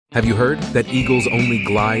Have you heard that eagles only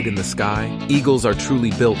glide in the sky? Eagles are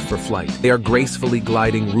truly built for flight. They are gracefully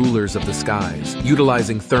gliding rulers of the skies,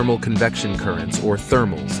 utilizing thermal convection currents or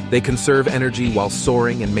thermals. They conserve energy while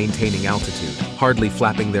soaring and maintaining altitude, hardly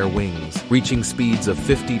flapping their wings, reaching speeds of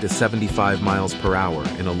 50 to 75 miles per hour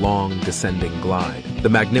in a long, descending glide. The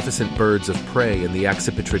magnificent birds of prey in the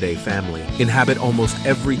Accipitridae family inhabit almost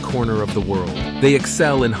every corner of the world. They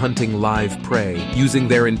excel in hunting live prey, using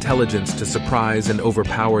their intelligence to surprise and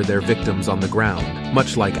overpower their victims on the ground,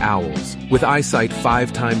 much like owls. With eyesight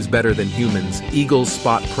 5 times better than humans, eagles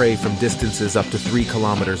spot prey from distances up to 3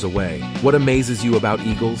 kilometers away. What amazes you about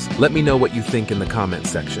eagles? Let me know what you think in the comment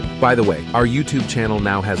section. By the way, our YouTube channel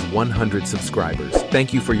now has 100 subscribers.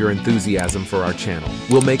 Thank you for your enthusiasm for our channel.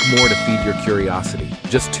 We'll make more to feed your curiosity.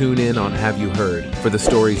 Just tune in on Have You Heard for the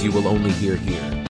stories you will only hear here.